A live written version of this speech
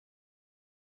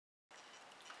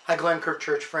Hi, Glenkirk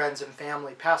Church friends and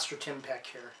family. Pastor Tim Peck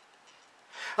here.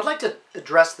 I'd like to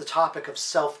address the topic of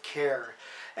self-care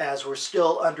as we're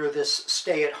still under this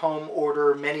stay-at-home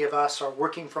order. Many of us are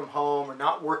working from home or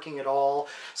not working at all.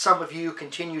 Some of you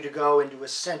continue to go into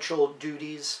essential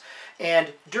duties.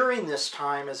 And during this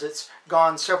time, as it's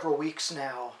gone several weeks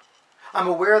now, I'm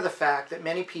aware of the fact that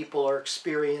many people are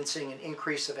experiencing an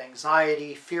increase of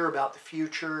anxiety, fear about the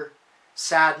future,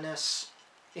 sadness,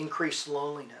 increased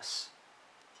loneliness.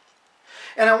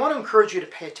 And I want to encourage you to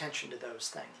pay attention to those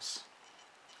things.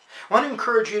 I want to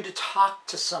encourage you to talk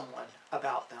to someone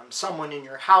about them, someone in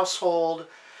your household,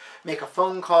 make a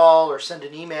phone call or send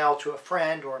an email to a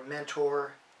friend or a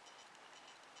mentor.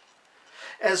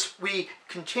 As we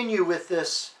continue with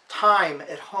this time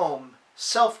at home,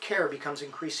 self-care becomes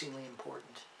increasingly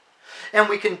important. And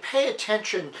we can pay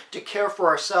attention to care for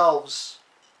ourselves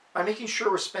by making sure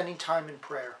we're spending time in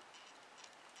prayer,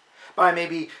 by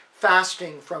maybe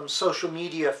fasting from social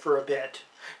media for a bit,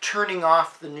 turning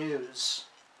off the news,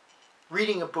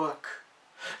 reading a book,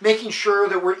 making sure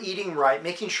that we're eating right,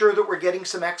 making sure that we're getting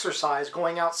some exercise,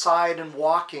 going outside and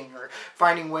walking, or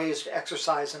finding ways to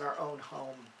exercise in our own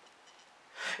home.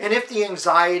 And if the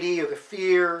anxiety or the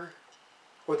fear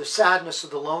or the sadness or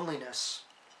the loneliness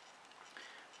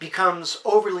becomes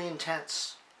overly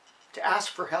intense, to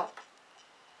ask for help.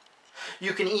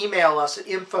 You can email us at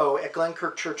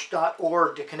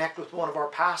info@glenkirkchurch.org to connect with one of our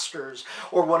pastors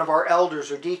or one of our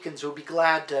elders or deacons who will be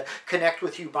glad to connect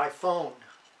with you by phone.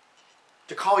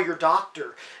 To call your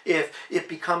doctor if it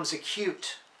becomes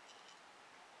acute.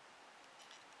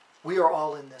 We are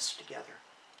all in this together.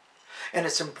 And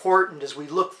it's important as we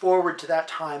look forward to that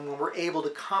time when we're able to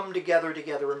come together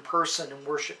in person and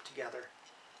worship together,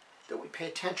 that we pay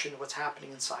attention to what's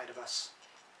happening inside of us.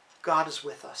 God is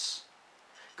with us.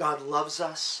 God loves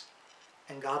us,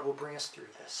 and God will bring us through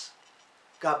this.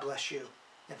 God bless you,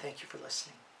 and thank you for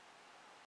listening.